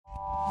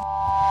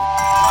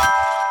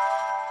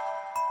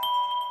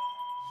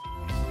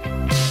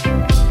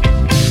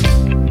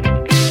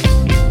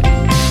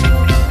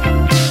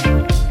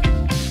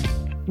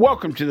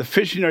Welcome to the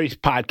FIsionaries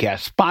podcast,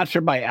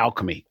 sponsored by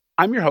Alchemy.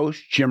 I'm your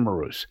host, Jim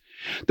Maroos.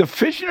 The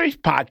FIsionaries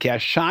podcast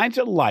shines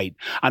a light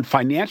on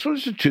financial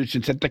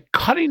institutions at the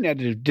cutting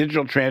edge of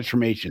digital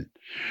transformation,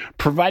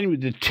 providing you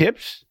the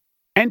tips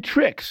and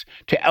tricks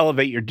to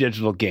elevate your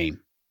digital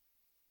game.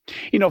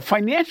 You know,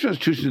 financial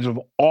institutions of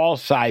all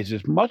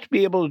sizes must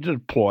be able to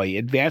deploy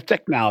advanced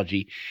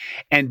technology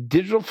and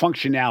digital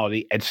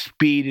functionality at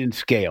speed and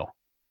scale.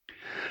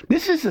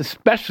 This is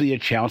especially a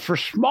challenge for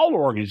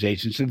smaller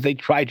organizations as they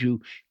try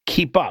to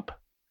keep up.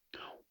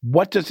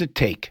 What does it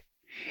take?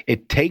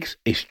 It takes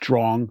a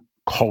strong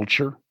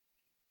culture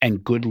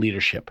and good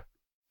leadership.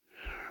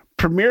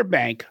 Premier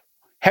Bank,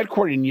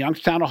 headquartered in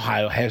Youngstown,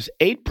 Ohio, has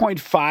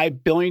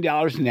 $8.5 billion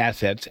in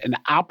assets and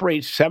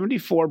operates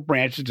 74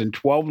 branches and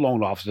 12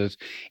 loan offices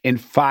in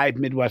 5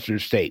 midwestern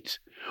states,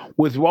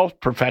 with wealth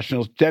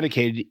professionals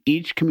dedicated to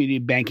each community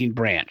banking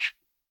branch.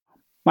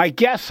 My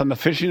guests on the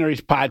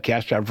FIsionaries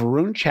podcast are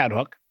Varun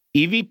Chandhok,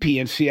 EVP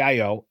and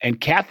CIO,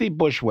 and Kathy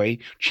Bushway,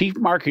 Chief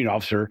Marketing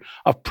Officer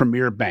of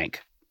Premier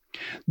Bank.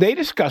 They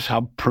discuss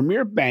how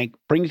Premier Bank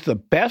brings the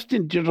best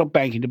in digital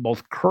banking to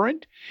both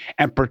current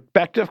and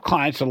prospective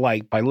clients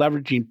alike by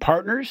leveraging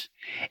partners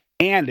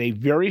and a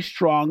very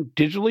strong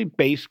digitally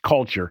based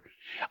culture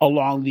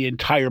along the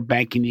entire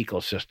banking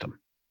ecosystem.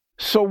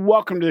 So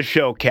welcome to the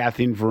show,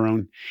 Kathy and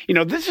Varun. You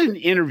know, this is an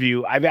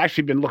interview I've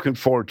actually been looking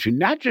forward to,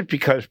 not just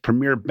because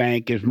Premier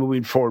Bank is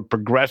moving forward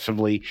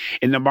progressively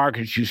in the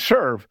markets you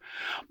serve,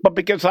 but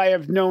because I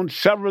have known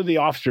several of the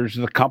officers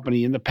of the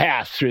company in the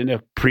past, in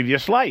a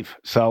previous life.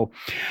 So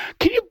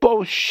can you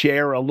both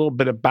share a little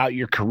bit about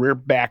your career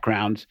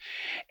backgrounds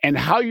and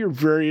how your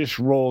various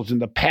roles in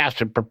the past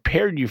have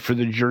prepared you for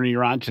the journey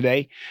you're on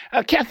today?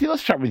 Kathy,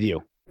 let's start with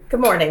you. Good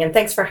morning, and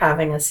thanks for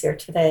having us here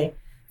today.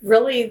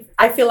 Really,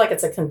 I feel like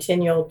it's a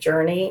continual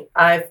journey.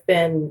 I've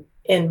been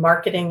in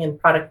marketing and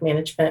product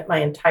management my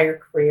entire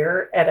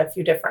career at a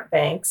few different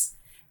banks,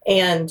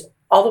 and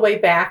all the way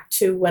back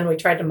to when we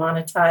tried to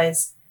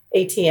monetize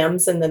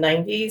ATMs in the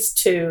 90s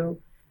to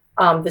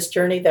this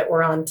journey that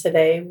we're on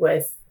today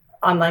with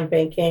online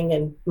banking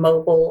and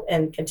mobile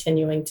and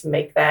continuing to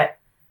make that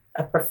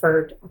a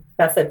preferred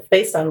method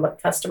based on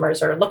what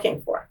customers are looking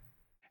for.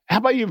 How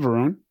about you,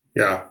 Varun?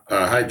 Yeah.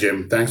 Hi,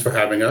 Jim. Thanks for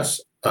having us.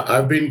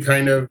 I've been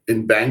kind of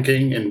in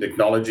banking and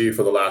technology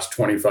for the last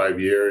 25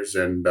 years,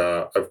 and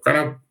I've kind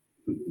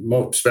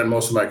of spent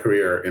most of my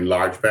career in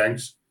large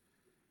banks.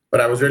 But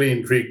I was really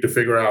intrigued to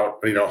figure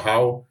out,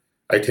 how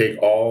I take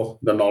all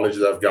the knowledge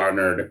that I've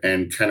garnered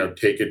and kind of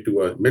take it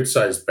to a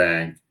mid-sized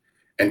bank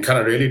and kind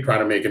of really try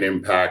to make an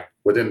impact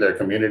within their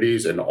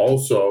communities, and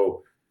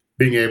also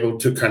being able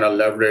to kind of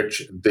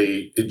leverage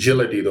the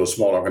agility those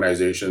small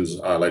organizations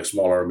like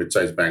smaller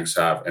mid-sized banks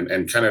have,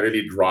 and kind of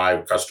really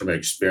drive customer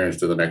experience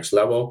to the next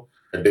level.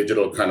 A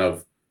digital kind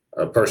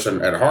of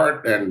person at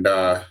heart, and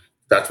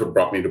that's what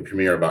brought me to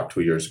Premier about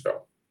 2 years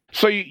ago.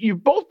 So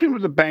you've both been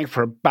with the bank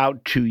for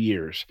about 2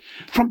 years.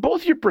 From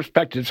both your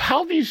perspectives, how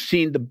have you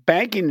seen the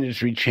banking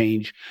industry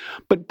change,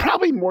 but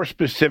probably more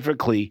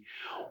specifically,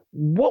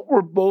 what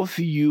were both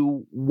of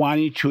you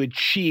wanting to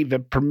achieve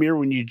at Premier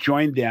when you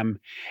joined them,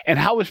 and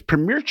how has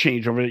Premier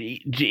changed over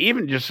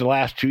even just the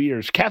last 2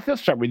 years? Kathy,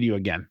 let's start with you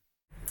again.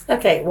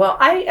 Okay, well,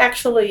 I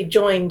actually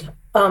joined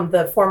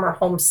the former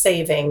Home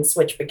Savings,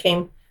 which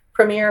became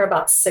Premier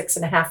about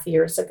 6.5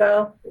 years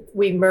ago.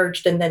 We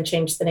merged and then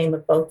changed the name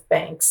of both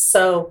banks.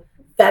 So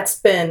that's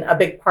been a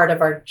big part of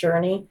our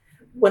journey.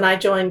 When I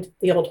joined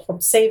the old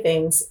Home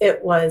Savings,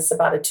 it was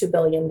about a $2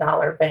 billion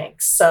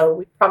bank.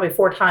 So probably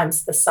 4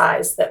 times the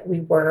size that we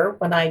were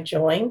when I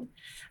joined.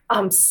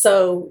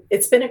 So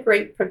it's been a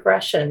great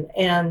progression.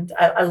 And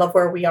I love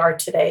where we are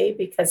today,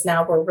 because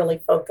now we're really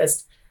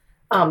focused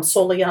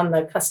solely on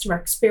the customer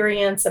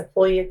experience,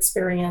 employee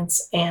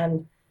experience,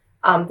 and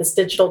this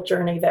digital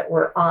journey that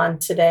we're on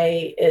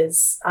today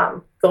is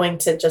going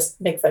to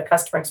just make the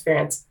customer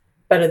experience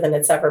better than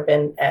it's ever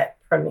been at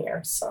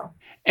Premier. So.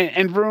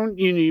 And Varun,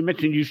 you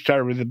mentioned you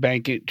started with the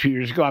bank 2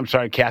 years ago. I'm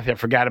sorry, Kathy, I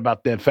forgot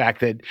about the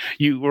fact that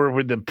you were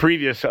with the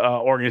previous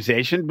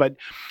organization. But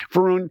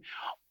Varun,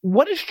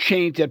 what has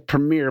changed at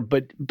Premier?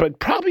 But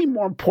probably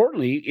more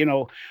importantly,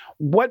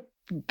 what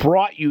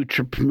brought you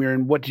to Premier,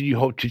 and what did you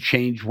hope to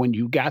change when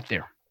you got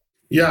there?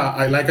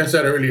 Yeah, like I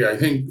said earlier, I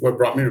think what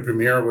brought me to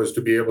Premier was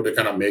to be able to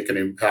kind of make an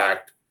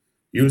impact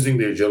using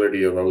the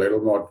agility of a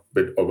little more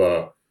bit of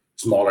a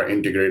smaller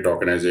integrated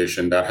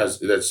organization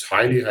that's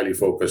highly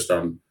focused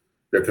on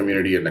their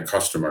community and the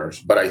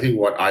customers. But I think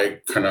what I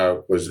kind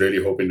of was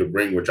really hoping to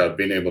bring, which I've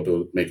been able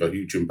to make a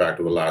huge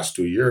impact over the last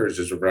 2 years,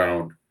 is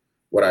around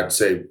what I'd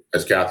say,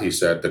 as Kathy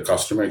said, the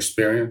customer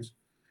experience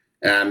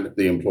and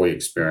the employee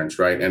experience,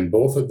 right? And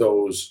both of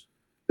those,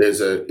 there's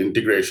an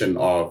integration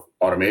of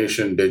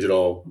automation,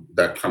 digital,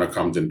 that kind of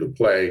comes into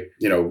play.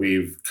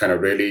 We've kind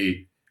of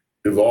really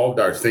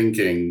evolved our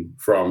thinking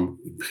from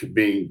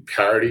being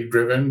parity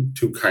driven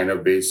to kind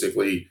of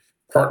basically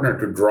partner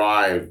to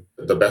drive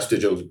the best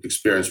digital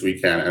experience we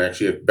can, and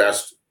actually at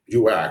best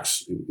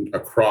UX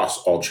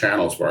across all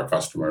channels for our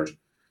customers.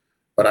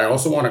 But I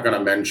also want to kind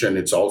of mention,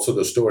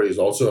 the story is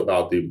also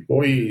about the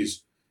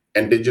employees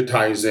and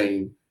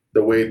digitizing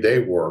the way they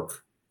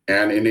work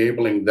and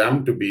enabling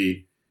them to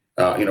be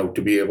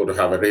to be able to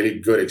have a really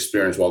good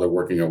experience while they're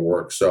working at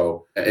work.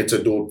 So it's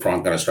a dual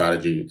pronged kind of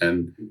strategy.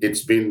 And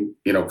it's been,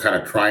 kind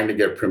of trying to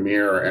get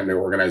Premier and the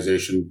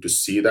organization to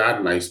see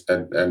that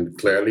and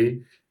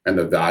clearly and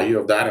the value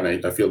of that.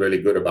 And I feel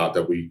really good about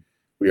that we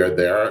are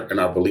there, and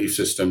our belief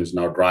system is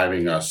now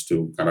driving us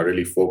to kind of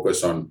really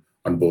focus on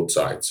both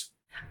sides.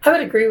 I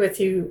would agree with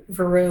you,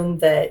 Varun,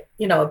 that,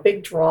 a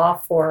big draw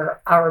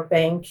for our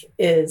bank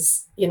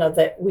is,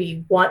 that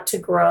we want to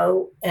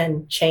grow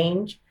and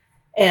change.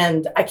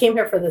 And I came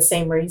here for the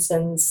same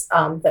reasons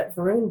that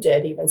Varun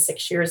did even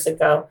 6 years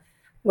ago.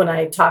 When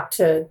I talked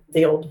to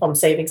the old Home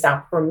Savings,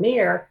 now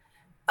Premier,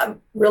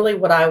 really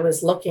what I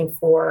was looking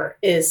for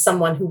is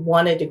someone who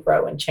wanted to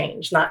grow and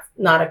change, not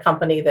a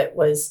company that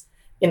was,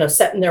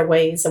 set in their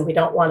ways and we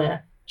don't want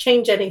to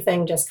change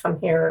anything, just come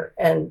here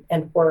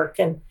and work.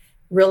 And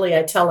really,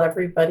 I tell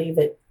everybody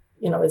that,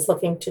 is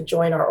looking to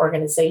join our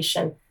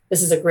organization,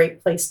 this is a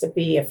great place to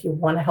be if you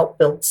want to help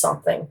build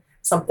something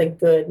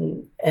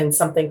good and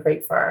something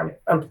great for our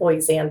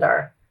employees and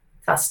our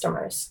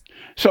customers.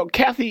 So,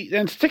 Kathy,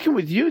 then sticking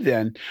with you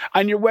then,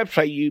 on your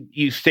website,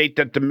 you state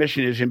that the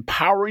mission is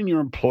empowering your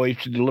employees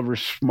to deliver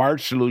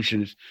smart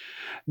solutions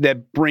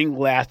that bring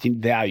lasting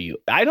value.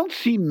 I don't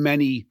see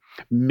many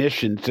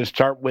missions that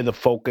start with a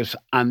focus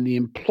on the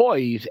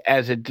employees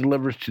as it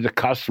delivers to the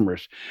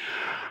customers.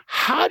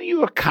 How do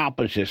you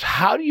accomplish this?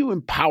 How do you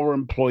empower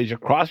employees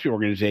across the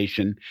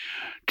organization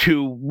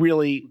to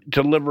really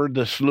deliver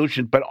the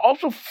solution, but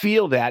also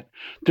feel that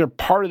they're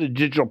part of the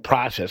digital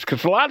process?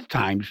 Because a lot of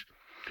times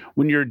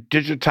when you're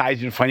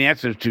digitizing a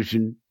financial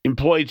institution,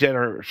 employees that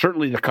are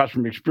certainly the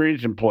customer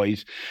experience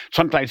employees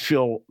sometimes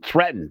feel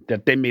threatened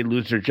that they may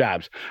lose their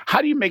jobs.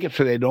 How do you make it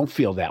so they don't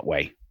feel that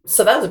way?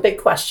 So that was a big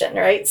question,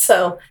 right?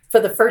 So for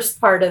the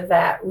first part of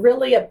that,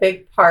 really a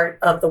big part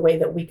of the way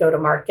that we go to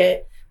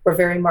market, we're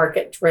very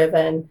market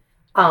driven.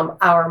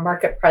 Our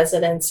market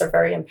presidents are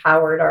very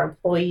empowered. Our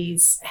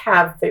employees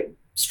have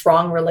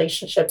strong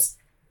relationships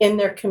in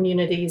their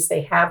communities.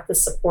 They have the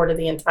support of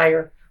the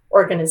entire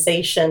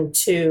organization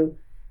to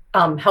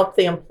help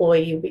the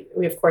employee.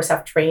 We of course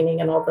have training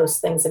and all those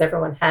things that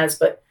everyone has,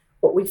 but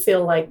what we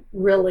feel like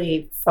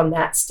really from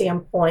that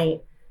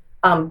standpoint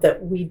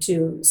that we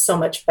do so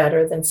much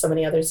better than so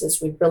many others is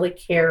we really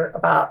care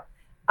about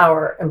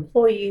our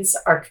employees,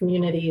 our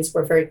communities.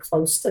 We're very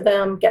close to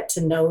them, get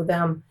to know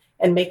them,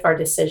 and make our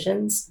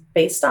decisions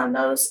based on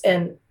those.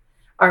 And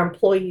our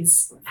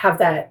employees have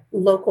that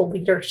local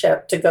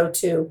leadership to go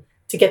to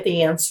get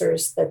the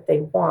answers that they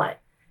want.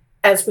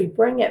 As we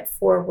bring it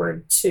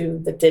forward to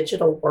the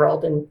digital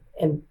world,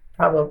 and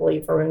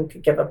probably Varun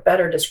could give a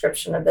better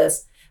description of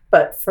this,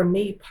 but for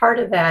me, part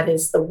of that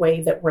is the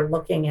way that we're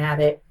looking at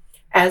it.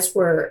 As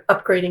we're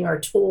upgrading our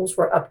tools,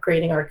 we're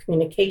upgrading our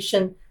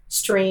communication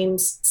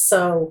streams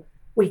so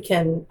we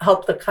can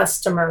help the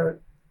customer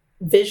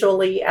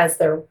visually as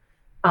they're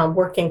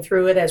working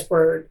through it. As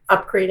we're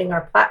upgrading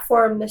our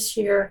platform this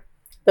year,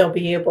 they'll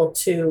be able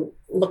to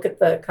look at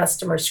the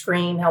customer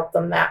screen, help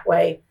them that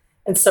way.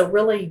 And so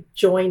really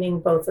joining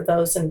both of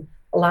those and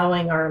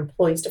allowing our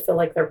employees to feel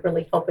like they're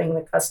really helping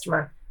the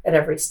customer at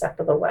every step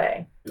of the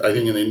way. I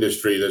think in the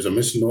industry, there's a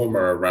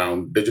misnomer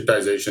around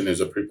digitization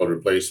is a people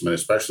replacement,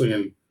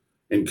 especially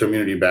in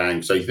community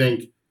banks. I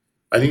think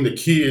the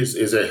key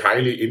is a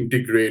highly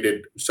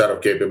integrated set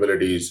of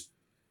capabilities.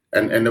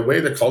 And the way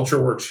the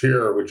culture works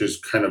here, which is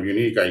kind of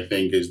unique, I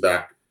think, is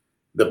that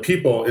the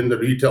people in the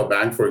retail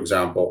bank, for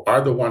example,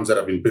 are the ones that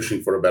have been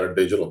pushing for a better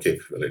digital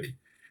capability.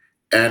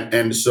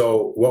 And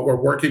so what we're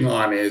working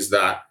on is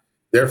that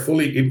they're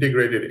fully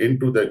integrated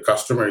into the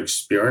customer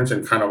experience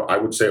and kind of, I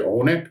would say,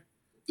 own it.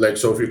 Like,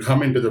 so if you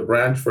come into the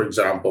branch, for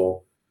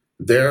example,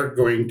 they're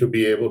going to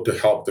be able to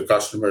help the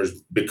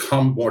customers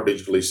become more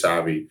digitally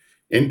savvy,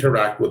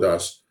 interact with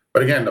us.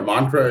 But again, the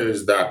mantra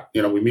is that,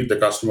 we meet the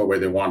customer where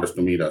they want us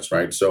to meet us,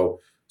 right? So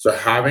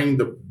having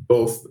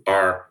both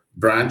our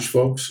branch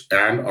folks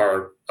and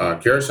our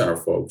care center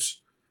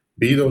folks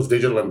be those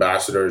digital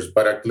ambassadors,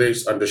 but at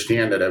least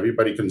understand that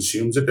everybody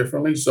consumes it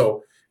differently.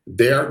 So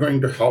they are going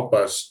to help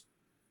us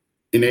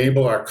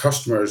enable our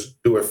customers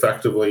to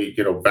effectively,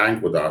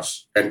 bank with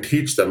us and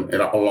teach them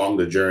along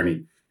the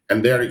journey.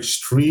 And they're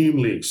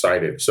extremely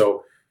excited.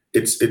 So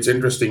it's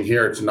interesting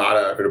here. It's not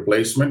a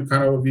replacement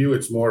kind of a view.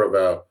 It's more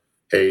of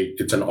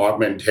it's an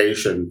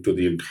augmentation to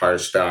the entire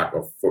stack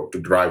to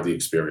drive the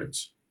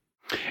experience.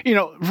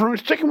 Varun,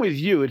 sticking with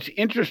you, it's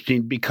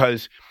interesting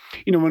because,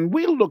 when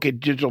we look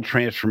at digital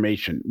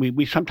transformation,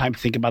 we sometimes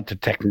think about the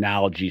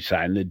technology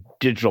side and the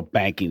digital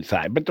banking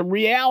side. But the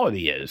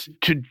reality is,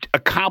 to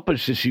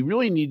accomplish this, you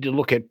really need to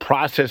look at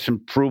process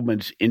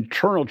improvements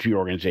internal to your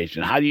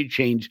organization. How do you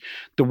change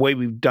the way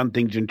we've done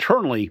things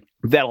internally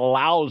that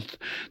allows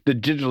the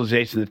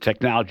digitalization of the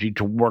technology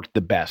to work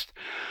the best?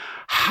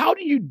 How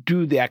do you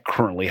do that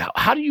currently?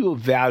 How do you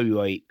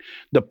evaluate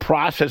the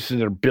processes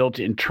that are built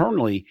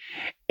internally?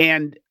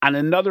 And on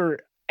another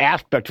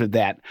aspect of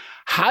that,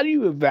 how do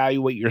you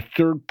evaluate your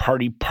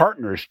third-party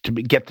partners to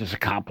get this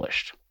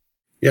accomplished?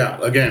 Yeah,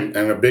 again,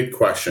 and a big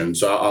question.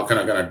 So I'll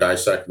kind of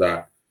dissect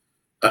that.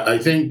 I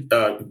think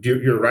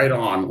you're right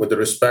on with the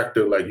respect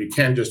to, like, you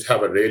can't just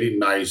have a really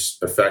nice,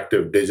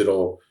 effective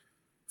digital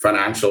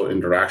financial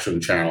interaction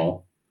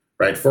channel,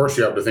 right? First,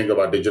 you have to think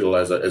about digital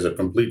as a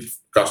complete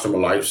customer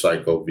life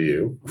cycle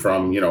view,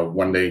 from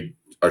when they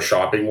are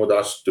shopping with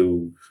us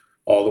to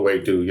all the way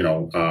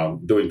to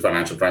doing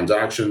financial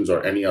transactions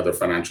or any other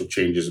financial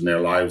changes in their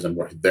lives, and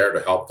we're there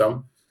to help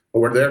them. But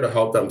we're there to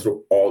help them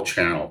through all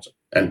channels.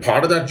 And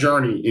part of that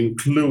journey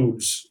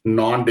includes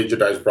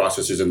non-digitized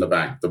processes in the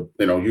bank.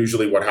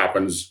 Usually what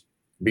happens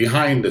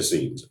behind the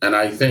scenes, and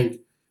I think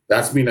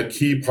that's been a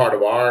key part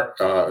of our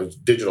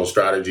digital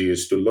strategy,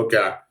 is to look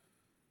at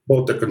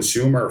both the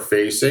consumer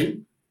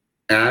facing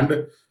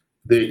and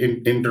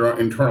the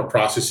internal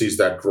processes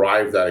that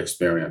drive that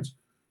experience.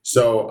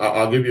 So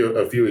I'll give you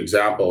a few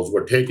examples.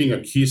 We're taking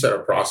a key set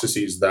of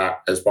processes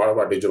that, as part of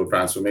our digital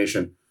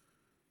transformation,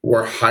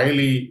 were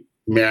highly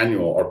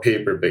manual or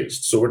paper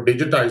based. So we're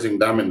digitizing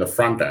them in the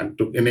front end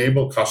to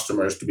enable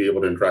customers to be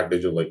able to interact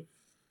digitally.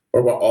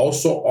 But we're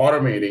also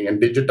automating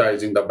and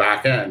digitizing the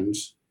back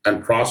ends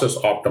and process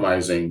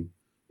optimizing,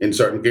 in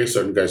certain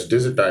cases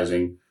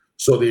digitizing,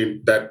 so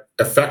that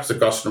affects the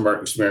customer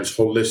experience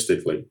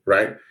holistically,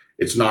 right?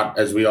 It's not,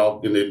 as we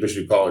all in the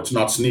industry call it, it's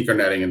not sneaker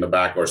netting in the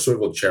back or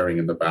swivel chairing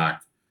in the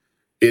back.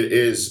 It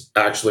is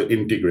actually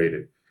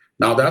integrated.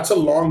 Now, that's a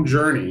long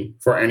journey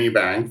for any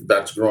bank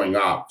that's growing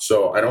up.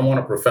 So I don't want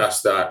to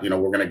profess that, we're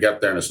going to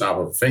get there in a snap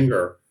of a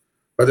finger,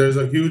 but there's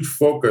a huge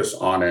focus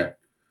on it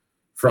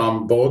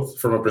from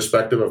a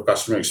perspective of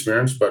customer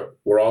experience, but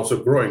we're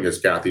also growing. As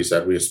Kathy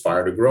said, we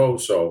aspire to grow.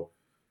 So,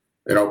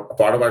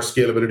 part of our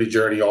scalability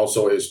journey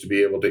also is to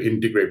be able to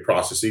integrate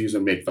processes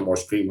and make them more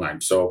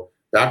streamlined. So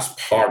that's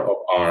part of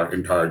our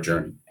entire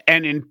journey.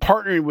 And in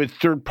partnering with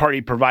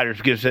third-party providers,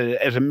 because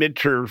as a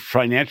mid-tier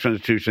financial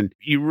institution,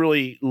 you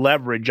really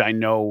leverage, I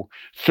know,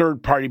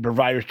 third-party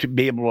providers to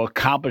be able to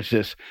accomplish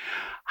this.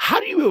 How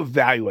do you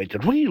evaluate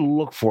that? What do you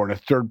look for in a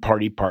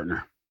third-party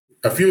partner?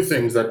 A few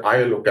things that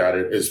I look at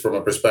it is from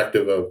a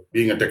perspective of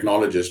being a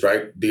technologist,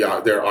 right?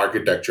 Their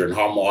architecture and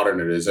how modern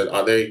it is. And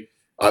are they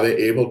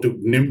able to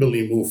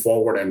nimbly move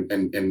forward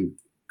and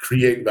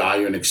create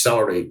value and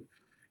accelerate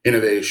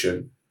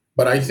innovation?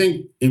 But I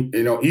think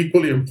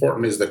equally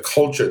important is the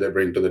culture they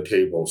bring to the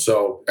table.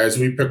 So as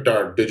we picked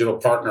our digital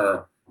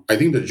partner, I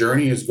think the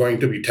journey is going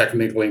to be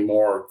technically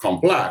more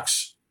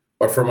complex.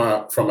 But from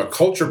a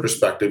culture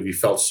perspective, we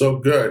felt so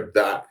good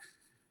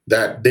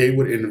that they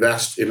would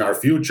invest in our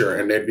future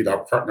and they'd be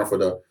our partner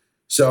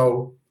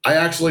so I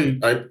actually,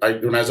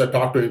 as I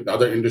talk to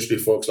other industry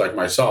folks like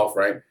myself,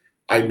 right,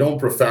 I don't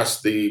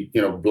profess the,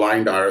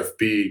 blind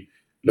RFP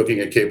looking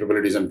at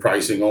capabilities and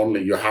pricing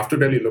only. You have to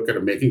really look at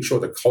it, making sure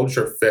the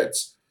culture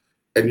fits.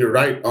 And you're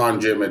right on,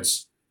 Jim.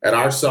 It's at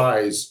our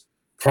size,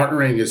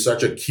 partnering is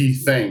such a key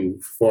thing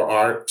for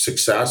our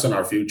success and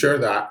our future,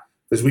 that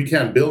because we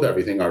can't build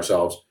everything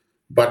ourselves.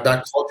 But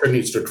that culture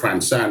needs to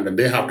transcend, and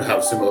they have to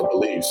have similar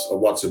beliefs of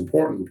what's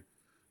important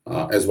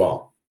as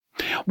well.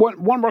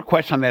 One more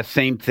question on that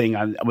same thing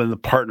with the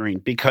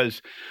partnering,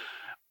 because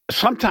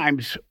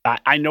sometimes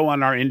I know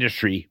in our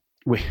industry,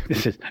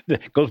 this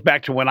goes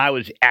back to when I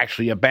was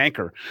actually a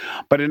banker,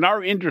 but in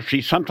our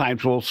industry,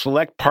 sometimes we'll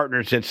select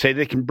partners that say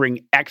they can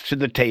bring X to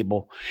the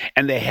table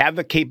and they have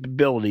the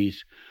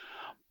capabilities,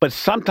 but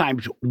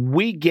sometimes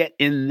we get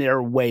in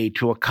their way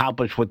to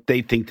accomplish what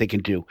they think they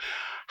can do.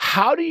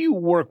 How do you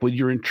work with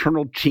your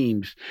internal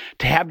teams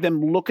to have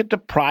them look at the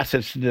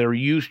process they're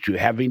used to,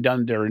 having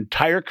done their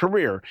entire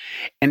career,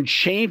 and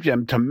change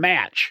them to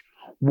match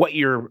what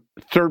your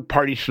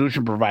third-party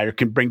solution provider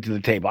can bring to the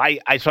table?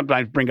 I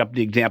sometimes bring up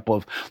the example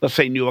of, let's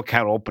say, new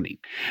account opening,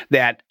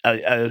 that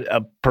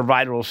a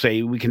provider will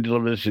say, we can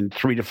deliver this in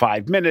 3 to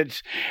 5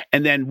 minutes,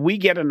 and then we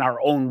get in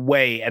our own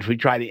way as we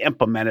try to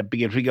implement it,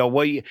 because we go,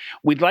 well,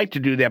 we'd like to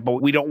do that,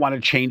 but we don't want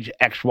to change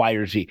X, Y,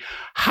 or Z.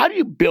 How do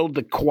you build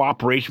the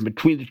cooperation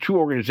between the two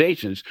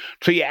organizations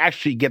so you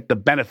actually get the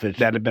benefits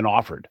that have been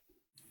offered?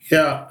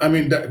 Yeah, I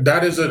mean,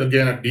 that is,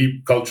 again, a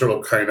deep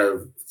cultural kind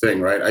of thing,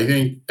 right? I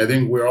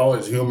think we're all,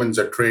 as humans,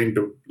 are trained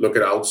to look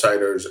at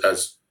outsiders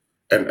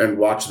and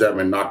watch them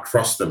and not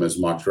trust them as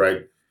much,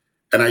 right?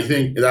 And I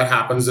think that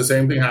happens. The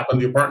same thing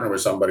happens. You partner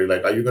with somebody,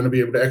 like, are you going to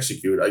be able to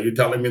execute? Are you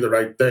telling me the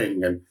right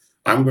thing? And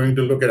I'm going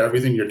to look at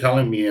everything you're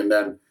telling me, and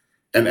then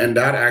and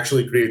that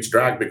actually creates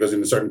drag, because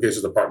in certain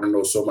cases the partner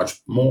knows so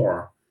much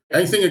more.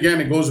 I think, again,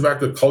 it goes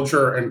back to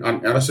culture and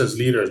us as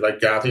leaders,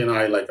 like Kathy and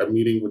I, like, are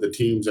meeting with the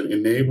teams and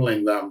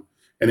enabling them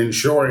and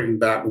ensuring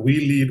that we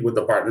lead with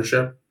the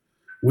partnership,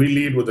 we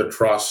lead with the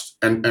trust,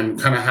 and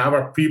kind of have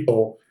our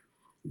people,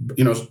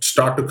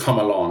 start to come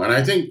along. And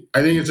I think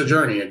it's a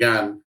journey,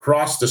 again,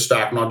 across the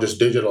stack, not just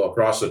digital,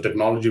 across the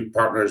technology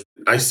partners.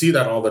 I see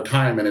that all the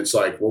time, and it's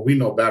like, well, we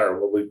know better.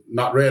 Well, we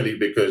not really,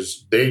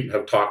 because they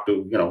have talked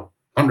to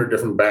 100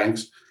 different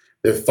banks.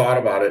 They've thought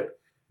about it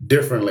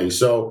differently.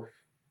 So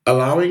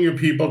allowing your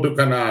people to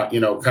kind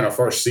of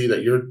first see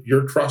that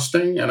you're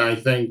trusting, and I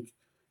think,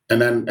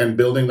 and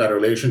building that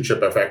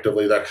relationship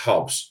effectively, that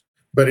helps.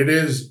 But it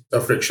is a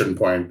friction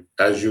point,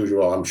 as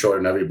usual, I'm sure,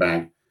 in every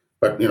bank.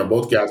 But,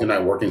 both Kathy and I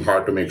are working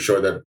hard to make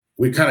sure that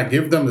we kind of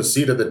give them the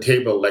seat at the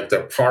table like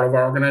they're part of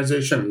our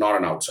organization, not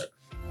an outsider.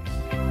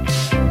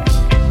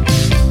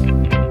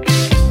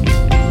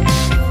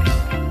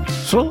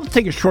 So let's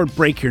take a short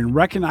break here and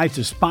recognize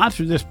the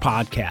sponsor of this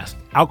podcast,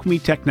 Alchemy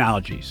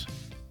Technologies.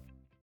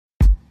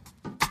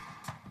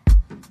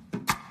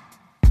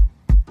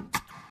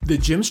 The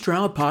Jim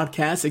Stroud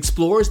Podcast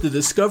explores the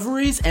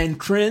discoveries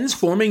and trends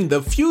forming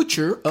the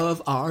future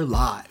of our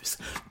lives.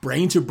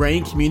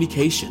 Brain-to-brain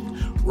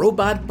communication,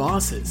 robot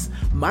bosses,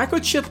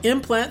 microchip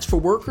implants for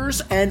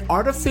workers, and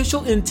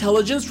artificial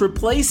intelligence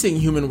replacing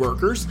human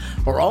workers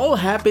are all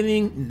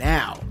happening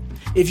now.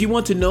 If you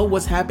want to know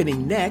what's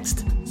happening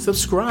next,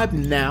 subscribe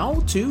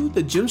now to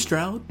the Jim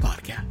Stroud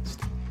Podcast.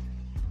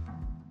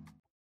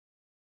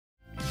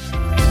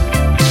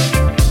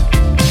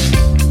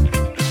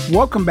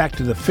 Welcome back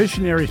to the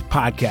FIsionaries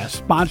podcast,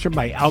 sponsored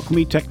by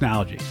Alchemy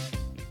Technology.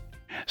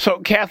 So,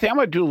 Kathy, I'm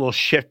going to do a little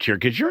shift here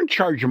because you're in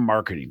charge of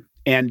marketing.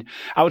 And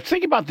I was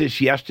thinking about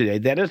this yesterday,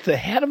 that as the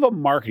head of a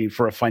marketing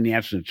for a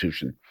financial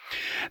institution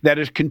that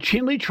is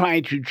continually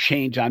trying to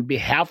change on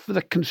behalf of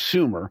the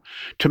consumer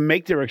to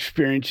make their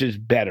experiences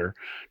better,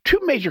 two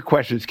major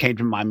questions came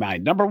to my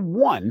mind. Number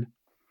one,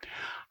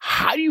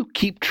 how do you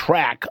keep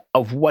track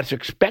of what's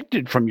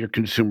expected from your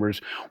consumers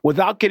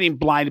without getting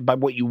blinded by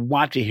what you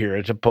want to hear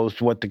as opposed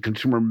to what the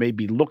consumer may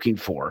be looking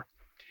for?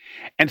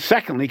 And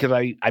secondly, because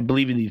I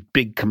believe in these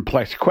big,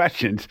 complex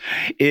questions,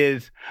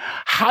 is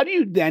how do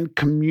you then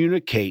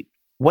communicate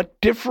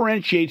what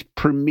differentiates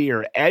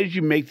Premier as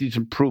you make these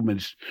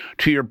improvements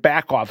to your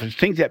back office,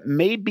 things that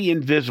may be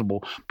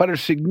invisible but are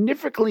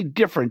significantly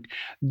different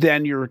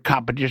than your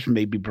competition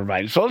may be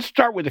providing? So let's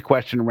start with the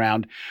question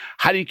around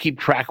how do you keep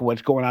track of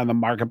what's going on in the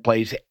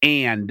marketplace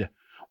and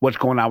what's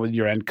going on with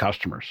your end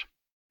customers?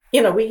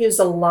 We use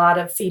a lot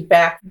of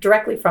feedback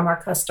directly from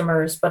our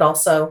customers, but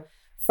also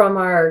from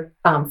our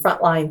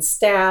frontline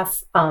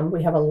staff.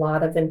 We have a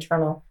lot of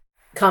internal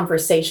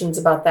conversations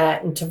about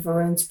that. And to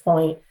Varun's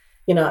point,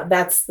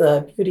 that's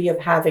the beauty of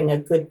having a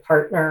good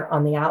partner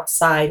on the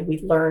outside.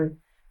 We learn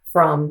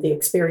from the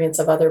experience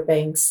of other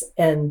banks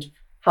and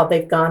how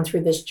they've gone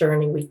through this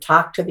journey. We've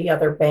talked to the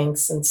other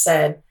banks and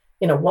said,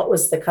 what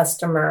was the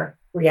customer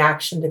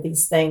reaction to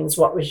these things?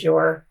 What was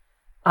your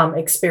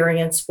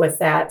experience with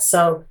that?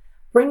 So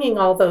bringing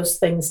all those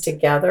things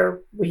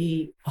together,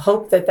 we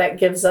hope that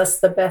gives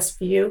us the best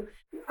view.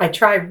 I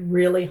try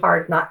really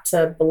hard not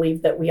to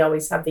believe that we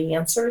always have the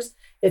answers.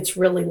 It's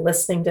really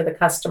listening to the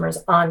customers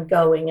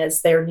ongoing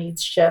as their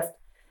needs shift.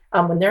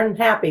 When they're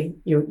unhappy,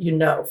 you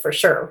know for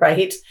sure,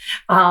 right?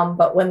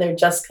 But when they're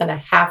just kind of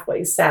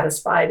halfway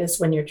satisfied is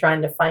when you're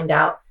trying to find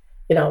out,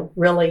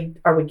 really,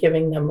 are we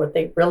giving them what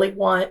they really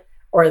want,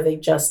 or they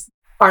just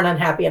aren't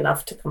unhappy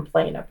enough to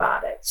complain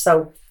about it?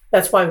 So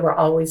that's why we're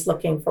always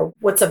looking for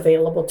what's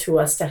available to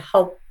us to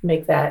help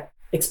make that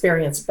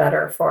experience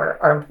better for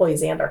our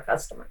employees and our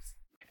customers.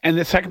 And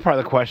the second part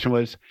of the question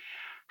was,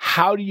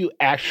 how do you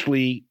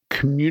actually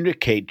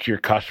communicate to your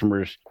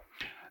customers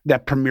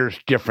that Premier is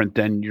different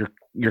than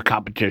your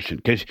competition?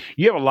 Because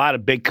you have a lot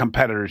of big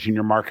competitors in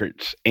your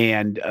markets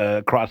and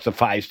across the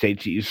 5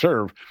 states that you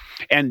serve,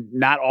 and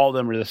not all of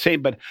them are the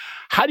same. But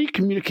how do you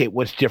communicate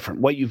what's different,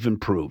 what you've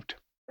improved?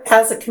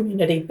 As a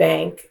community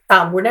bank,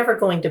 we're never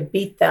going to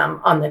beat them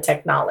on the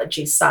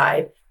technology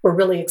side. We're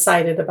really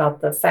excited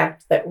about the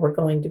fact that we're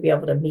going to be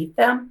able to meet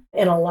them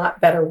in a lot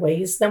better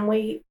ways than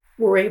we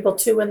were able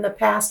to in the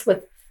past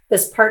with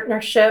this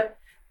partnership.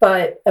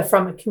 But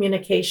from a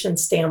communication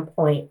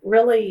standpoint,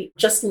 really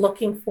just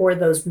looking for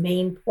those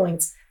main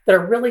points that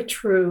are really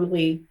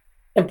truly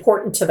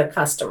important to the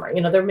customer.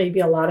 There may be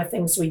a lot of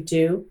things we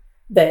do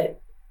that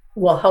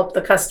will help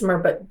the customer,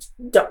 but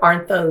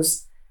aren't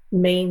those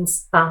main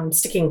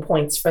sticking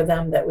points for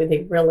them that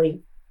they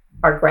really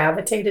are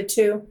gravitated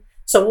to.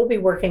 So we'll be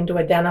working to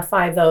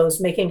identify those,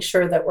 making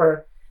sure that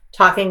we're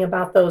talking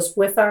about those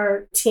with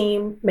our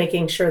team,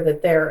 making sure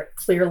that they're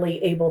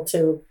clearly able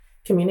to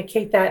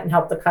communicate that and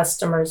help the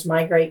customers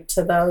migrate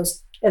to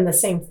those. And the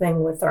same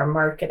thing with our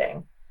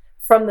marketing.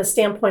 From the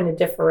standpoint of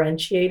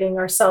differentiating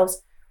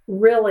ourselves,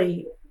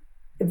 really,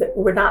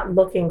 we're not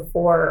looking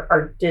for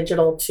our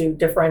digital to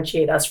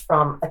differentiate us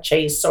from a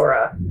Chase or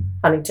a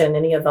Huntington,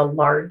 any of the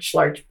large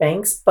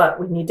banks, but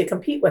we need to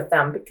compete with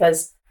them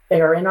because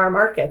they are in our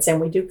markets and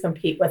we do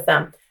compete with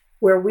them.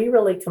 Where we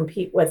really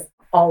compete with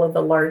all of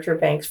the larger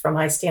banks from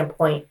my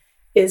standpoint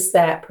is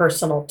that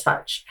personal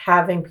touch,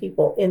 having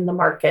people in the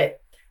market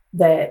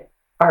that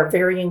are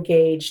very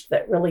engaged,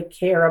 that really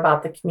care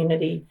about the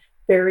community,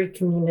 very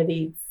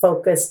community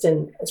focused,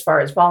 and as far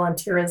as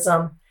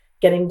volunteerism,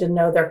 getting to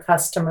know their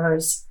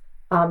customers,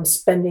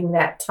 spending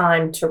that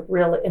time to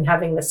really, and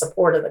having the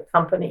support of the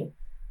company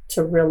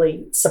to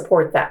really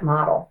support that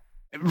model.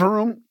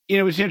 Varun,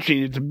 it was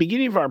interesting. At the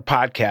beginning of our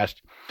podcast,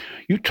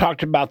 you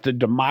talked about the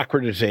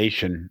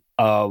democratization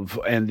of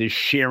and the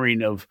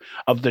sharing of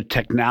the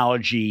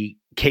technology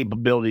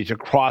capabilities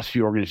across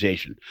the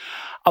organization.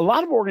 A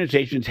lot of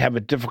organizations have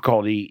a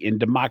difficulty in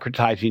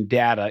democratizing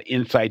data,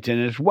 insights,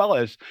 and as well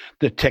as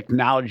the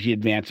technology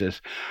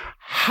advances.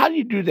 How do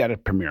you do that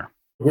at Premier?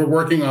 We're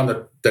working on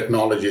the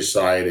technology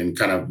side and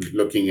kind of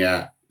looking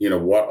at,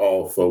 what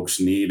all folks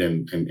need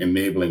and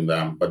enabling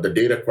them. But the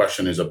data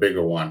question is a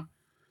bigger one.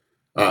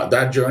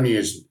 That journey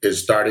is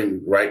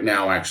starting right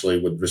now, actually,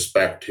 with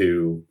respect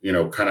to,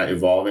 kind of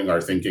evolving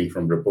our thinking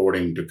from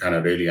reporting to kind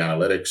of really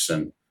analytics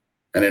and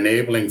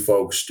enabling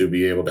folks to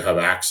be able to have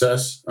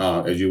access,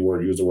 as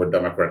you use the word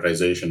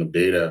democratization of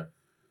data,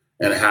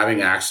 and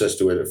having access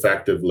to it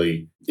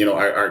effectively.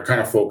 Our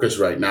kind of focus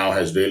right now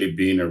has really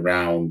been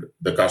around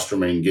the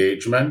customer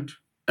engagement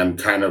and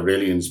kind of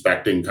really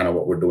inspecting kind of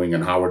what we're doing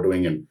and how we're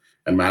doing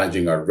and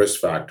managing our risk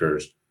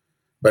factors.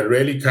 But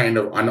really kind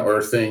of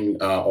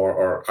unearthing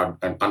or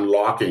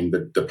unlocking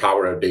the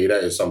power of data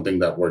is something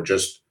that we're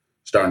just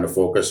starting to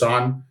focus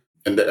on.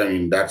 And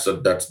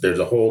there's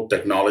a whole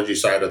technology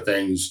side of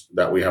things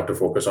that we have to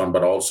focus on,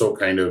 but also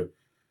kind of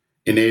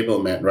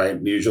enablement, right?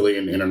 Usually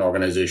in an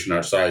organization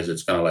our size,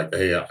 it's kind of like,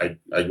 hey,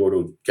 I go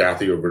to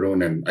Kathy or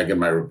Varun and I get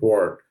my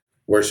report,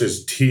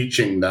 versus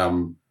teaching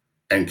them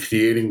and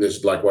creating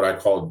this, like what I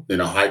call,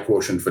 high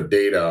quotient for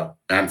data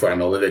and for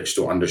analytics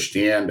to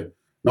understand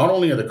not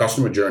only the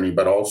customer journey,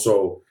 but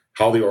also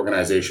how the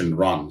organization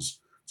runs.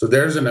 So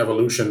there's an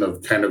evolution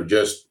of kind of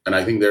and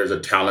I think there's a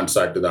talent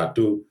side to that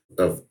too,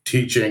 of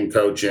teaching,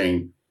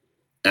 coaching,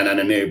 and then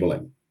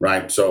enabling,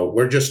 right? So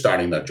we're just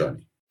starting that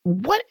journey.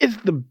 What is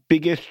the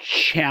biggest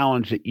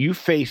challenge that you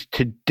face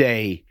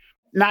today?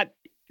 Not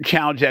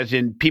challenge as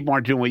in people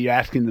aren't doing what you're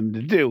asking them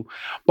to do,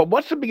 but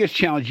what's the biggest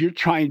challenge you're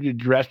trying to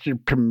address in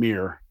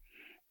Premier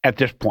at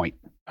this point?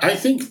 I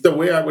think the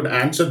way I would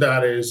answer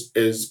that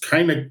is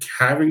kind of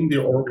having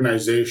the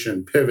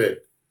organization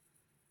pivot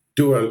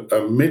to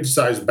a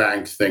mid-sized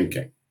bank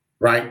thinking,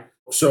 right?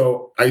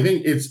 So I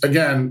think it's,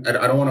 again,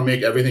 I don't want to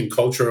make everything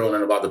cultural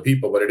and about the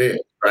people, but it is,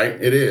 right?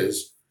 It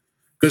is.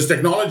 Because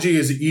technology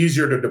is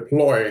easier to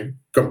deploy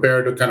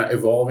compared to kind of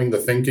evolving the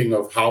thinking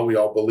of how we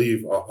all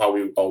believe or how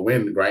we all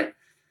win, right?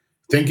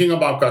 Thinking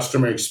about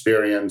customer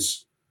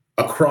experience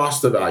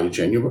across the value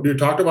chain. You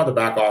talked about the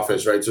back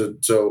office, right?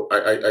 So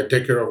I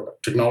take care of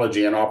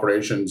technology and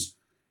operations.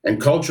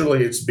 And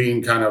culturally, it's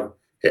being kind of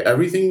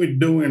everything we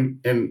do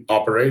in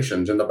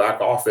operations in the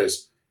back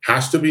office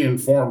has to be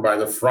informed by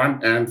the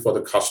front end for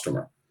the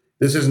customer.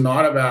 This is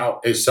not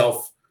about a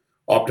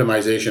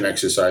self-optimization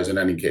exercise in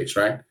any case,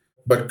 right?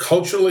 But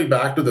culturally,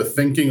 back to the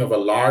thinking of a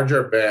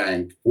larger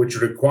bank,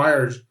 which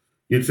requires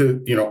you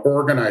to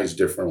organize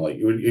differently.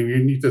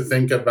 You need to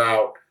think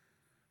about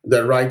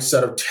the right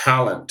set of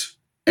talent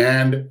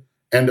and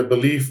the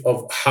belief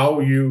of how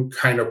you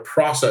kind of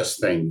process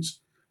things.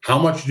 How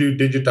much do you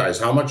digitize?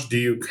 How much do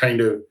you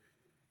kind of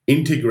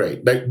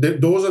integrate?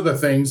 Those are the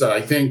things that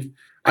I think,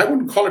 I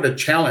wouldn't call it a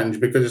challenge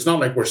because it's not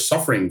like we're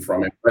suffering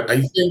from it, but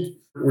I think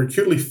we're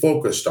acutely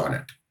focused on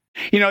it.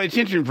 It's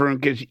interesting,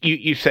 Varun, because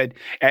you said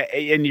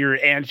in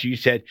your answer, you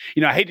said,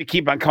 I hate to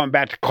keep on coming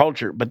back to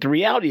culture, but the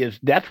reality is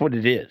that's what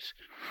it is.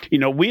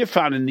 We have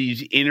found in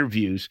these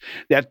interviews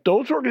that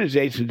those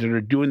organizations that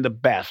are doing the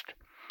best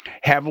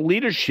have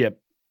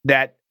leadership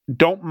that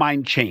don't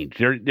mind change.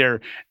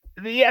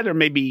 There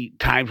may be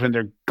times when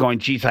they're going,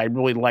 geez, I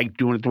really like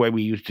doing it the way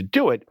we used to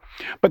do it.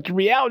 But the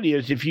reality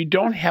is, if you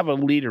don't have a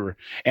leader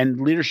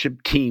and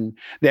leadership team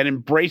that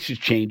embraces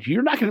change,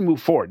 you're not going to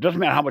move forward. It doesn't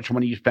matter how much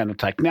money you spend on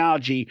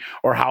technology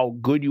or how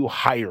good you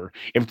hire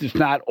if it's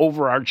not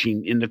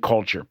overarching in the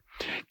culture.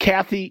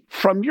 Kathy,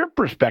 from your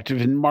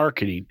perspective in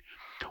marketing,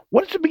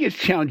 what's the biggest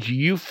challenge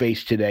you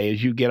face today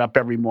as you get up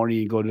every morning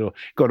and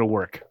go to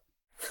work?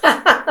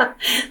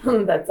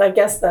 I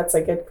guess that's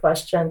a good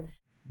question.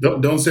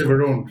 Don't say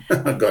Varun.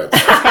 Go ahead.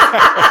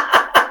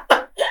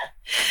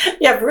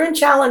 Yeah, Varun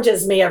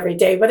challenges me every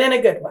day, but in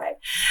a good way.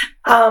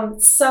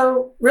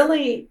 So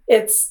really,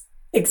 it's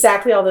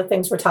exactly all the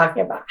things we're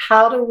talking about.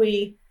 How do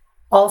we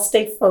all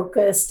stay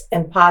focused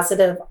and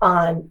positive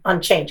on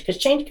change? Because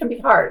change can be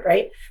hard,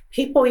 right?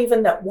 People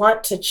even that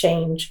want to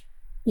change,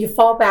 you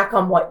fall back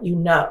on what you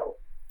know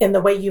in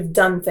the way you've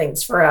done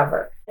things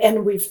forever.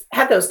 And we've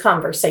had those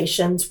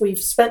conversations. We've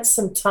spent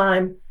some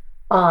time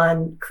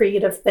on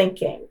creative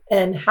thinking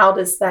and how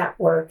does that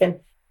work, and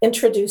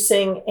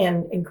introducing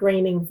and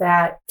ingraining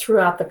that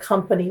throughout the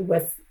company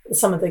with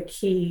some of the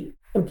key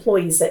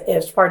employees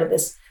as part of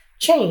this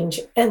change.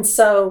 And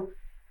so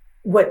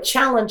what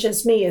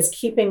challenges me is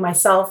keeping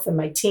myself and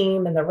my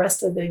team and the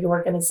rest of the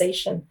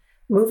organization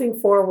moving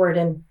forward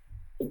and,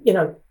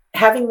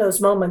 having those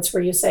moments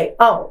where you say,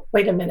 oh,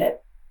 wait a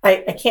minute,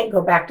 I can't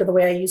go back to the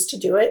way I used to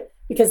do it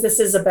because this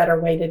is a better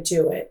way to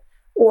do it.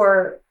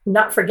 Or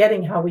not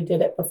forgetting how we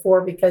did it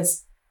before,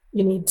 because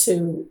you need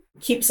to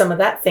keep some of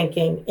that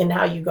thinking in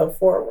how you go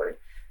forward.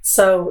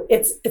 So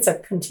it's a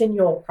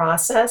continual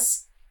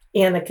process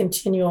and a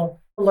continual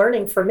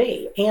learning for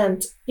me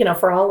and,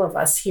 for all of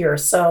us here.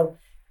 So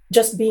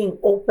just being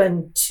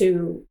open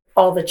to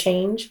all the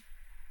change,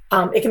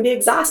 it can be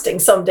exhausting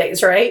some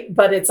days, right?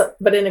 But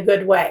in a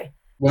good way.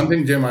 One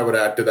thing, Jim, I would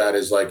add to that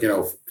is like,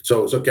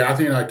 so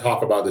Kathy and I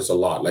talk about this a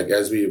lot, like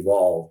as we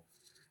evolve,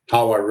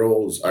 how our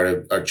roles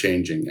are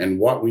changing and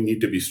what we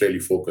need to be really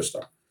focused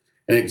on.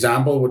 An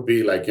example would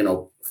be like,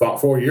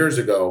 4 years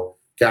ago,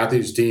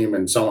 Kathy's team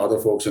and some other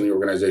folks in the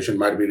organization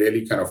might be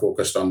really kind of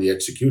focused on the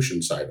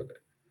execution side of it,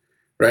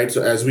 right?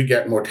 So as we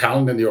get more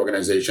talent in the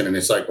organization, and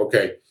it's like,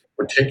 okay,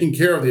 we're taking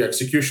care of the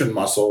execution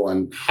muscle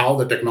and how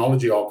the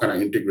technology all kind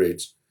of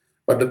integrates.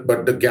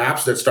 But the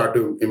gaps that start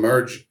to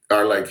emerge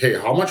are like, hey,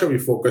 how much are we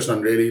focused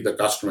on really the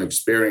customer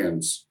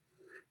experience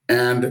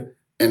and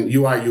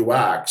UI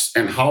UX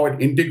and how it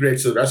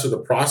integrates to the rest of the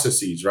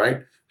processes,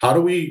 right? How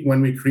do we,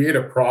 when we create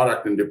a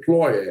product and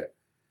deploy it,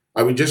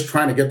 are we just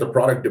trying to get the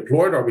product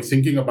deployed? Or are we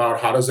thinking about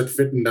how does it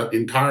fit in the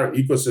entire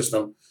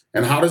ecosystem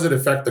and how does it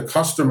affect the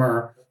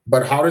customer?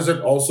 But how does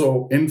it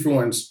also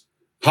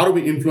how do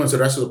we influence the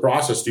rest of the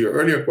process, to your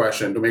earlier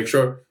question, to make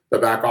sure the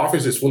back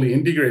office is fully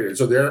integrated?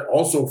 So they're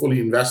also fully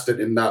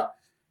invested in that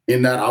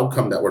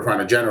outcome that we're trying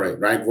to generate,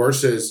 right?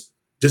 Versus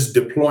just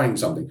deploying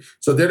something.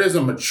 So there is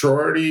a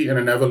maturity and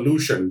an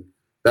evolution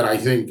that I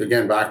think,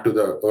 again, back to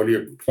the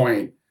earlier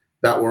point,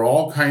 that we're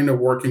all kind of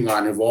working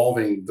on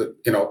evolving,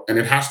 and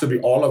it has to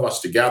be all of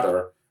us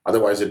together.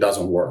 Otherwise, it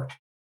doesn't work.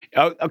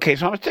 Okay,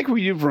 so I'm going to take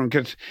with you, Varun,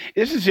 because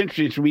this is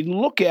interesting. So we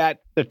look at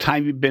the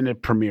time you've been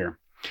at Premier.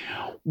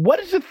 What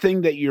is the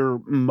thing that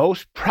you're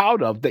most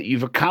proud of that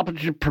you've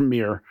accomplished at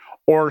Premier,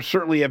 or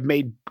certainly have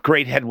made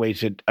great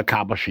headways at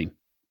accomplishing?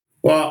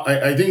 Well,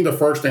 I think the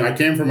first thing, I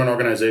came from an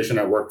organization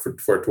I worked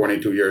for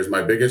 22 years.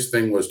 My biggest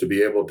thing was to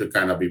be able to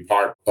kind of be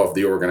part of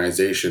the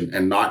organization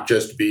and not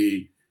just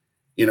be,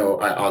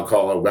 I'll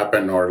call a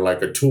weapon or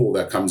like a tool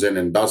that comes in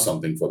and does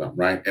something for them,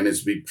 right? And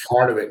it's be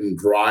part of it and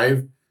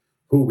drive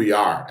who we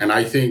are. And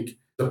I think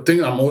the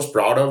thing I'm most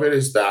proud of it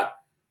is that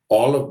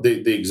all of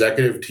the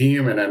executive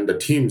team and then the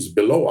teams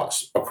below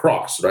us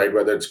across, right?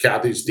 Whether it's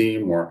Kathy's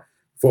team or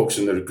folks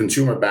in the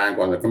consumer bank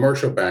or in the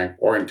commercial bank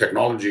or in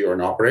technology or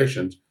in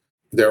operations,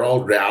 they're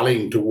all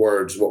rallying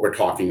towards what we're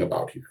talking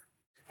about here.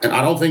 And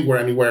I don't think we're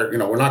anywhere,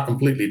 we're not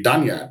completely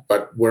done yet,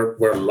 but we're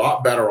a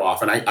lot better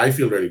off. And I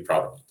feel really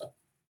proud about that.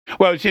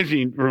 Well, it's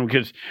interesting,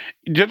 because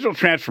digital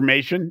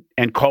transformation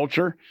and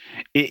culture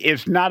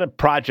is not a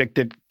project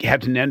that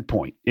has an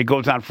endpoint. It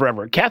goes on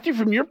forever. Kathy,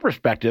 from your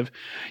perspective,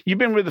 you've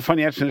been with the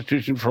financial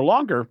institution for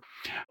longer.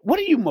 What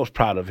are you most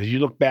proud of as you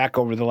look back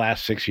over the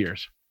last 6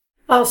 years?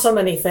 Oh, so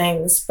many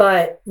things.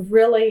 But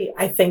really,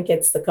 I think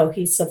it's the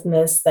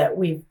cohesiveness that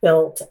we've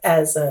built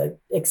as an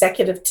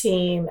executive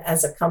team,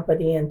 as a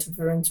company, and to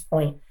Varun's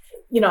point,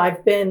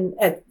 I've been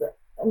I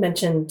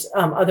mentioned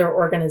other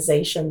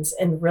organizations,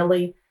 and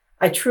really,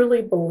 I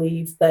truly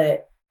believe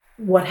that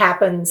what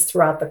happens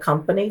throughout the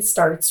company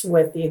starts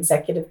with the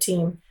executive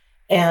team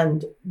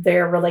and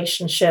their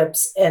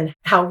relationships and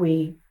how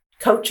we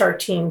coach our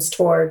teams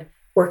toward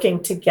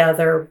working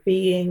together,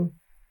 being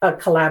a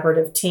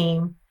collaborative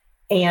team.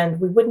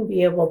 And we wouldn't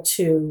be able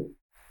to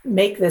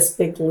make this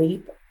big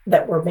leap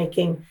that we're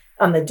making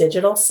on the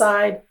digital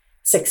side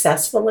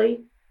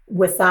successfully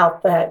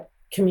without that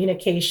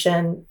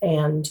communication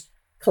and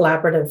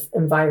collaborative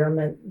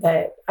environment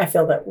that I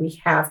feel that we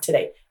have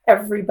today.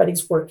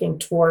 Everybody's working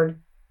toward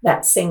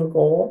that same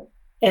goal.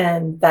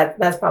 And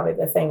that's probably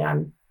the thing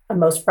I'm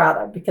most proud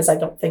of, because I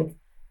don't think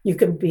you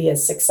can be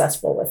as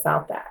successful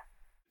without that.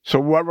 So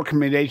what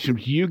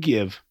recommendations do you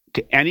give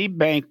to any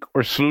bank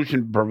or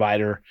solution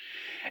provider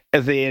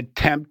as they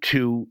attempt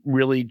to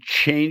really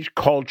change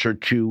culture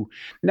to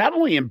not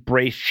only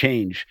embrace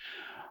change,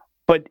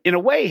 but in a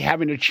way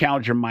having to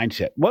challenge your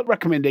mindset? What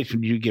recommendation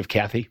do you give,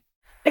 Kathy?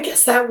 I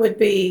guess that would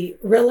be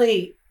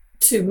really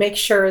to make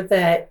sure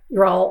that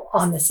you're all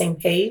on the same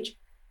page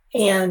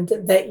and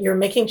that you're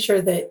making sure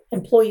that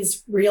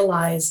employees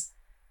realize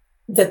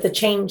that the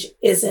change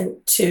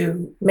isn't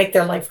to make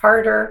their life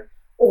harder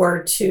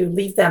or to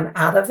leave them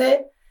out of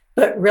it,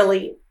 but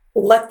really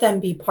let them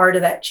be part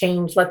of that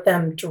change, let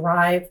them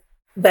drive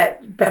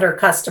that better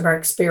customer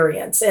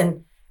experience,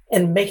 and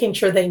making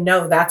sure they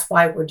know that's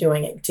why we're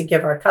doing it, to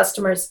give our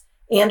customers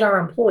and our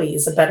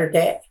employees a better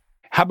day.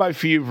 How about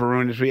for you,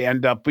 Varun, as we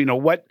end up,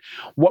 what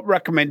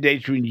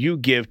recommendation would you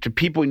give to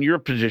people in your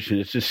position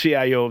as the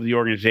CIO of the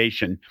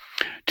organization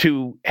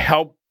to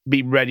help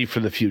be ready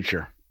for the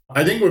future?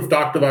 I think we've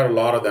talked about a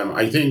lot of them.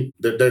 I think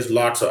that there's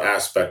lots of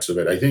aspects of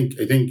it. I think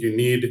you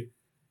need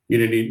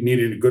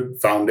a good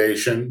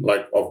foundation,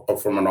 like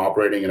from an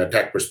operating and a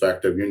tech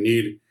perspective. You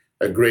need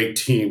a great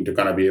team to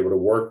kind of be able to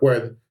work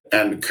with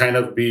and kind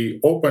of be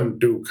open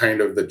to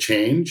kind of the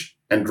change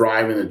and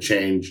driving the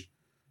change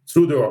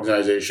through the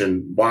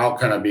organization while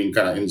kind of being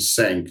kind of in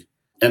sync.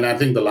 And I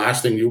think the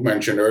last thing you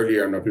mentioned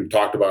earlier, and what we've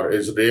talked about,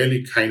 is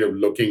really kind of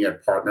looking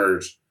at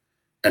partners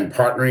and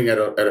partnering at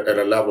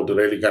a level to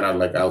really kind of,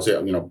 like I'll say,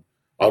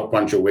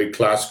 outpunch your weight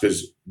class,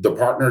 because the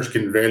partners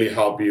can really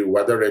help you,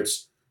 whether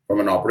it's from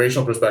an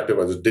operational perspective,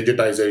 whether it's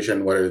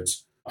digitization, whether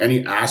it's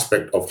any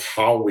aspect of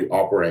how we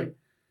operate.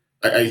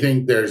 I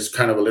think there's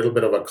kind of a little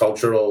bit of a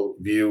cultural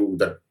view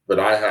that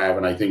I have,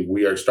 and I think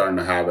we are starting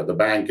to have at the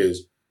bank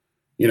is,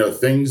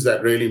 things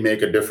that really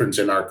make a difference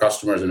in our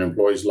customers and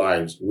employees'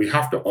 lives, we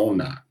have to own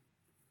that.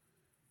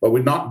 But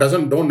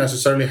don't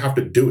necessarily have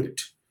to do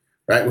it,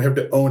 right? We have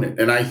to own it.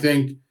 And I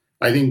think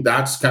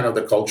that's kind of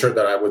the culture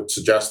that I would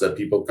suggest that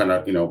people kind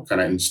of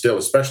instill,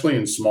 especially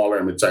in smaller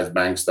and mid-sized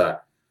banks,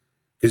 that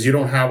because you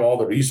don't have all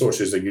the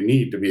resources that you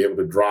need to be able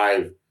to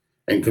drive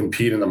and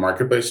compete in the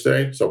marketplace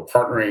today. So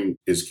partnering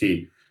is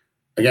key.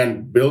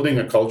 Again, building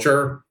a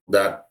culture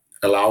that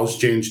allows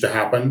change to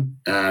happen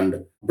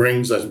and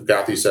brings, as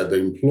Kathy said, the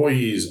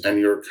employees and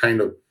your kind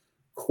of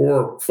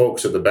core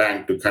folks at the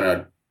bank to kind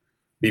of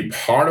be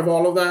part of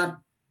all of that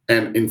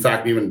and, in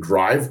fact, even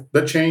drive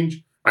the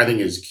change, I think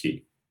is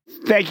key.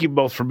 Thank you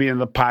both for being on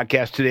the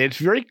podcast today. It's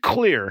very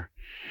clear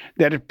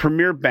that at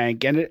Premier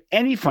Bank and at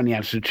any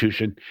financial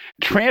institution,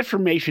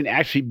 transformation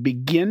actually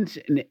begins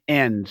and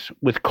ends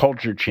with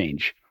culture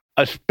change,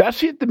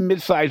 especially at the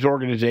mid-sized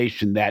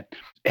organization that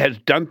has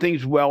done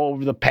things well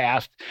over the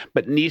past,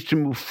 but needs to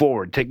move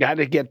forward. They got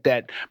to get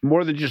that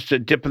more than just a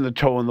dip in the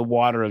toe in the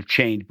water of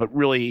change, but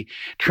really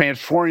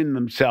transforming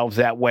themselves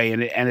that way.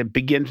 And it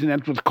begins and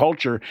ends with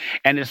culture,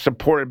 and is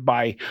supported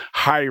by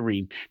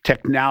hiring,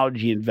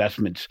 technology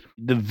investments,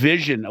 the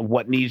vision of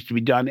what needs to be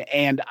done,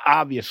 and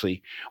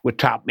obviously with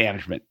top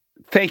management.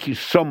 Thank you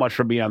so much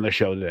for being on the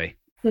show today.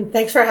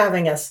 Thanks for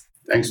having us.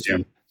 Thanks,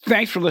 Jim.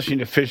 Thanks for listening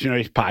to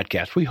FIsionaries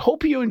podcast. We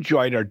hope you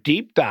enjoyed our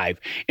deep dive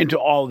into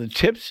all the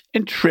tips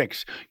and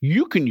tricks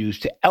you can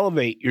use to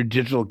elevate your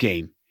digital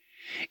game.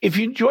 If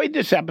you enjoyed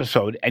this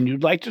episode and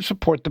you'd like to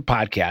support the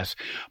podcast,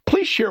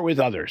 please share it with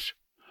others.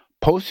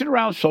 Post it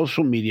around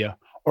social media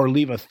or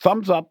leave a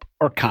thumbs up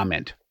or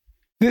comment.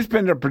 This has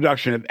been a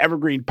production of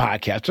Evergreen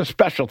Podcast. A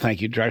special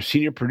thank you to our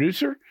senior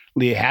producer,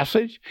 Leah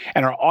Haslage,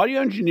 and our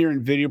audio engineer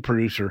and video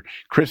producer,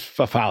 Chris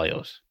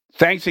Fafalios.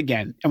 Thanks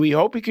again, and we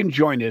hope you can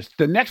join us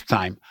the next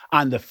time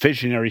on the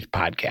FIsionaries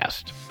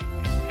podcast.